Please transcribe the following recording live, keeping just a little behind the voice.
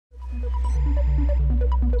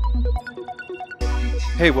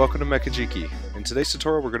Hey, welcome to Mekajiki. In today's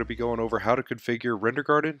tutorial, we're going to be going over how to configure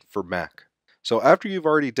RenderGarden for Mac. So after you've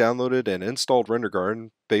already downloaded and installed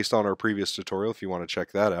RenderGarden, based on our previous tutorial, if you want to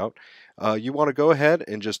check that out, you want to go ahead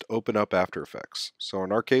and just open up After Effects. So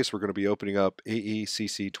in our case, we're going to be opening up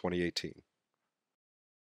AECC 2018.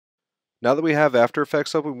 Now that we have After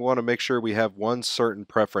Effects open, we want to make sure we have one certain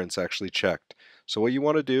preference actually checked. So what you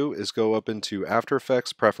want to do is go up into After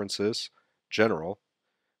Effects Preferences, General,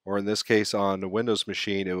 or in this case on a Windows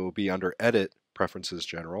machine it will be under Edit, Preferences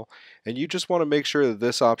General, and you just want to make sure that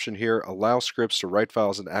this option here, Allow Scripts to Write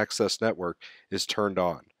Files and Access Network, is turned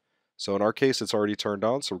on. So in our case it's already turned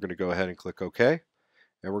on, so we're going to go ahead and click OK,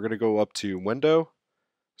 and we're going to go up to Window,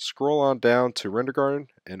 scroll on down to RenderGarden,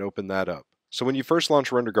 and open that up. So when you first launch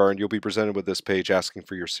RenderGarden, you'll be presented with this page asking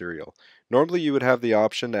for your serial. Normally you would have the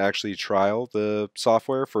option to actually trial the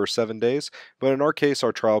software for 7 days, but in our case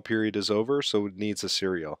our trial period is over, so it needs a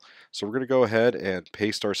serial. So we're going to go ahead and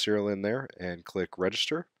paste our serial in there and click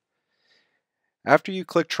Register. After you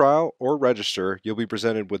click Trial or Register, you'll be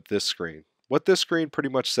presented with this screen. What this screen pretty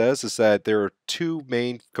much says is that there are two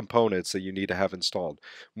main components that you need to have installed.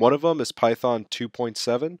 One of them is Python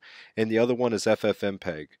 2.7 and the other one is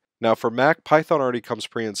FFmpeg. Now for Mac, Python already comes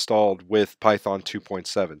pre-installed with Python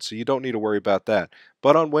 2.7, so you don't need to worry about that.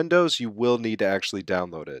 But on Windows, you will need to actually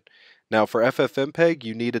download it. Now for FFmpeg,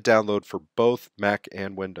 you need a download for both Mac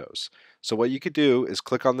and Windows. So what you could do is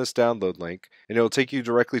click on this download link, and it'll take you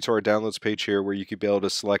directly to our downloads page here where you could be able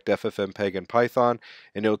to select FFmpeg and Python,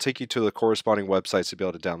 and it'll take you to the corresponding websites to be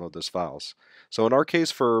able to download those files. So in our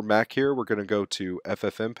case for Mac here, we're going to go to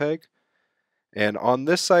FFmpeg. And on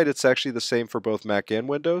this site, it's actually the same for both Mac and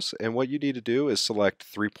Windows. And what you need to do is select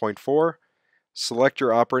 3.4, select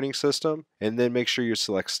your operating system, and then make sure you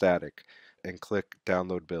select static and click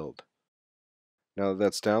Download Build. Now that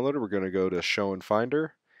that's downloaded, we're going to go to Show in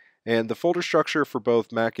Finder. And the folder structure for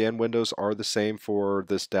both Mac and Windows are the same for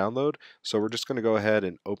this download. So we're just going to go ahead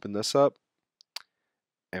and open this up.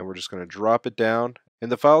 And we're just going to drop it down. And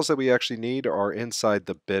the files that we actually need are inside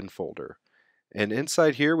the bin folder. And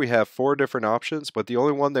inside here we have 4 different options, but the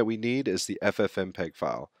only one that we need is the FFmpeg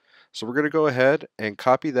file. So we're going to go ahead and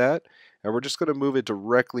copy that, and we're just going to move it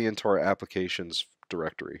directly into our applications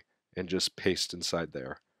directory and just paste inside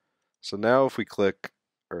there. So now if we click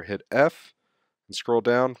or hit F and scroll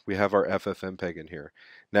down, we have our FFmpeg in here.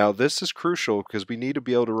 Now this is crucial because we need to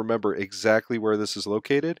be able to remember exactly where this is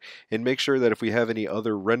located and make sure that if we have any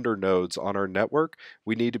other render nodes on our network,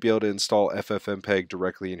 we need to be able to install FFmpeg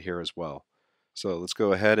directly in here as well. So let's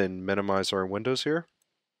go ahead and minimize our windows here.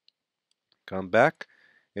 Come back.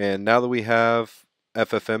 And now that we have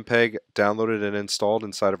FFmpeg downloaded and installed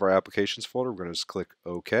inside of our applications folder, we're going to just click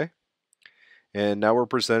OK. And now we're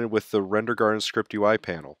presented with the RenderGarden Script UI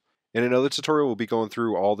panel. In another tutorial, we'll be going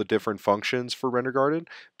through all the different functions for RenderGarden,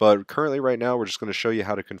 but currently right now we're just going to show you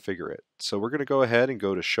how to configure it. So we're going to go ahead and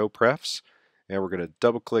go to Show Prefs, and we're going to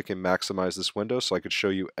double click and maximize this window so I could show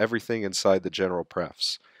you everything inside the general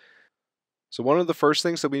prefs. So one of the first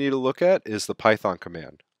things that we need to look at is the Python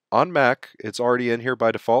command. On Mac, it's already in here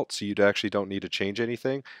by default, so you actually don't need to change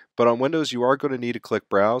anything. But on Windows, you are going to need to click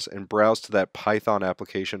Browse and browse to that Python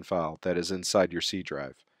application file that is inside your C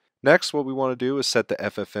drive. Next, what we want to do is set the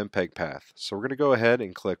FFmpeg path. So we're going to go ahead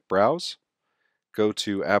and click Browse, go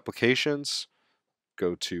to Applications,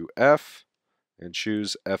 go to F, and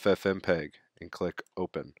choose FFmpeg, and click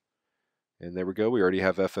Open. And there we go, we already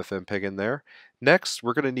have FFmpeg in there. Next,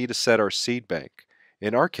 we're going to need to set our seed bank.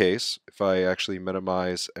 In our case, if I actually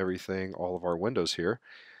minimize everything, all of our windows here,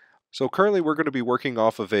 so currently we're going to be working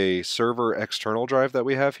off of a server external drive that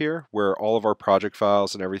we have here, where all of our project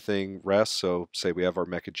files and everything rests. So say we have our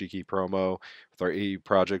Mekajiki promo with our AE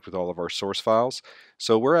project with all of our source files.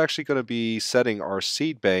 So we're actually going to be setting our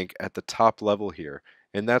seed bank at the top level here.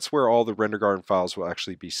 And that's where all the RenderGarden files will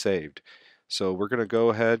actually be saved. So we're going to go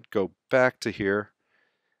ahead, go back to here,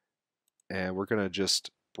 and we're going to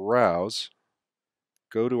just browse,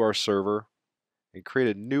 go to our server, and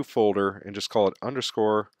create a new folder and just call it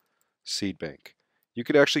 _seedbank. You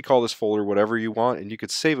could actually call this folder whatever you want, and you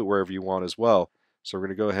could save it wherever you want as well. So we're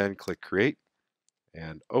going to go ahead and click Create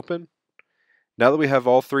and Open. Now that we have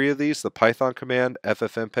all 3 of these, the Python command,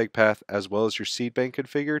 FFmpeg path, as well as your seed bank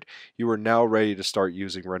configured, you are now ready to start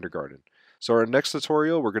using RenderGarden. So our next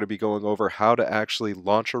tutorial, we're going to be going over how to actually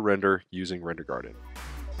launch a render using RenderGarden.